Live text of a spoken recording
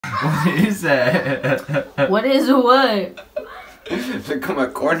What is that? What is what? Look at my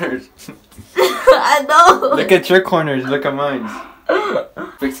corners. I know. Look at your corners. Look at mine.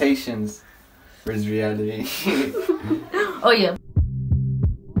 Expectations versus reality. Oh yeah.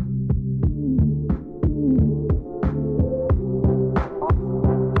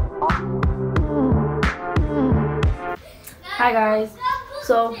 Hi guys.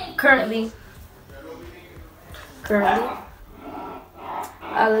 So currently I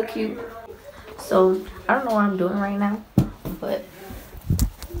look cute. So I don't know what I'm doing right now, but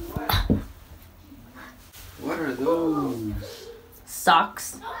What are those?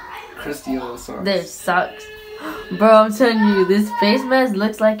 socks. Cristiano socks. They're socks. Bro, I'm telling you, this face mask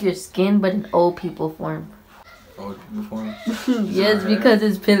looks like your skin but in old people form. Old people form? Yes, because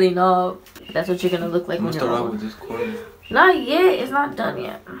it's peeling off. That's what you're gonna look like when you're start out old. with this corner. Not yet. It's not done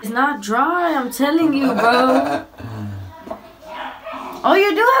yet. It's not dry. I'm telling you, bro. Oh,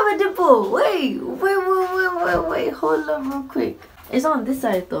 you do have a dimple. Wait. Hold up real quick. It's on this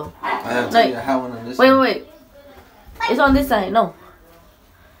side though. I have Like, I have one on this side. Wait. It's on this side. No.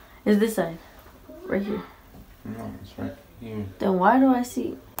 It's this side. Right here. No, it's right here. Then why do I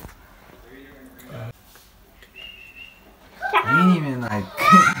see? I ain't even like.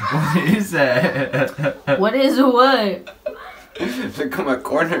 What is that? What is what? Look at my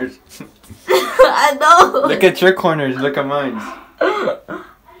corners. I know. Look at your corners. Look at mine.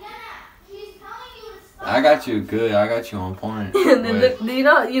 I got you good. I got you on point. And then look, you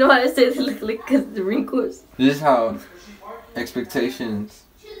know how I say they look like the wrinkles. This is how expectations.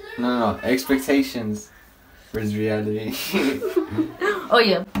 No. Expectations versus reality. Oh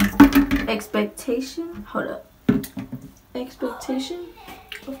yeah. Expectation. Hold up. Expectation,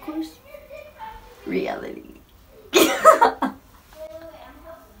 of course. Reality.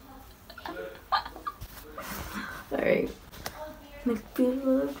 Alright.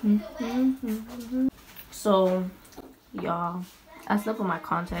 So, y'all, I slept with my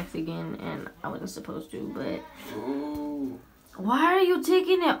contacts again and I wasn't supposed to, but Ooh. why are you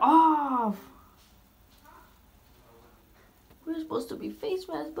taking it off? We're supposed to be face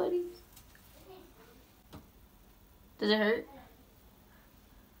mask buddies. Does it hurt?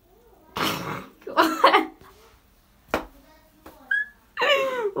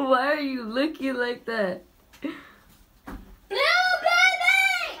 Why are you looking like that? Blue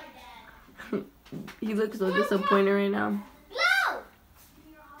baby! You look so disappointed right now. Blue!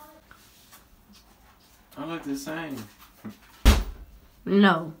 I look the same.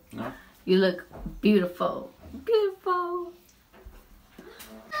 No. No? You look beautiful. Beautiful.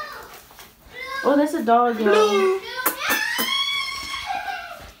 Oh, that's a dog, y'all.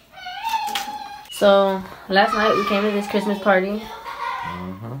 So, last night we came to this Christmas party.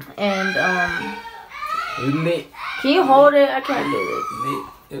 And, It was lit. can you hold it? I can't do it. It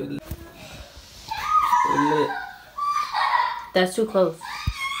was lit. It was lit. That's too close.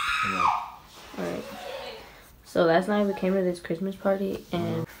 No. Alright. So, last night we came to this Christmas party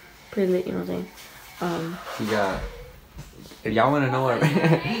and pretty lit, you know what I'm saying? She got. If y'all want to know what,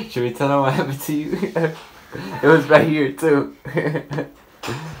 should we tell them what happened to you? It was right here too.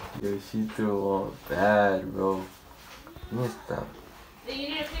 Yo, she threw all bad, bro. You need to stop. She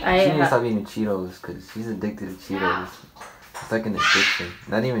needs to stop eating Cheetos because she's addicted to Cheetos. It's like an addiction.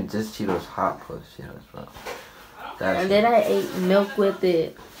 Not even just Cheetos, hot plus Cheetos, bro. And then I ate milk with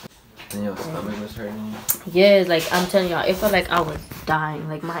it. And your stomach was hurting. Yes, like I'm telling y'all, it felt like I was dying.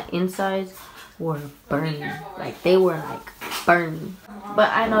 Like my insides were burning. Like they were like burning. But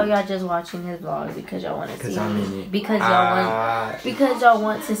I know y'all just watching his vlog because y'all want to see I'm me. in it. Because y'all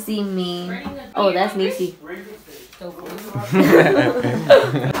want to see me. Oh, that's Nisi. I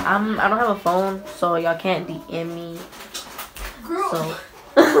don't have a phone, so y'all can't DM me. So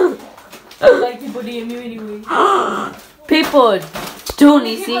Like people DM you anyway. people do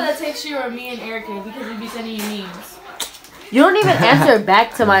Nisi. People that text you are me and Erica because we be sending you memes. You don't even answer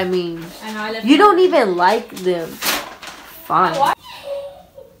back to my memes. I know, I left You don't even like them. Fine.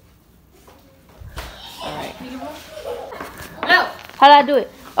 Alright. No. How do I do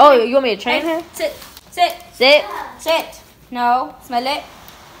it? Oh, you want me to train her? Sit. Sit. Sit. Sit. No. Smell it.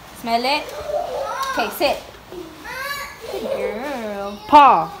 Smell it. Okay, sit. Good girl.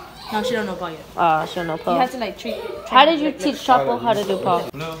 Paw. No, she don't know about yet. She don't know You paw. have to like treat. How did you teach Chapo how to do paw?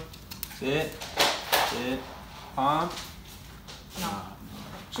 Blue. Sit. Sit. Palm.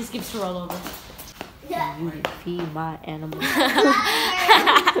 She skips her all over. You feed my animal.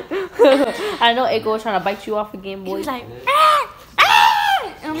 I know Ego was trying to bite you off again, boy. He's like, and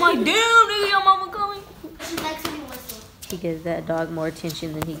I'm like, damn, nigga, your mama coming. He gives that dog more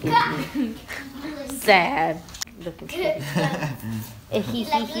attention than he gives me. Sad. looking pretty.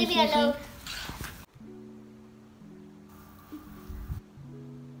 He.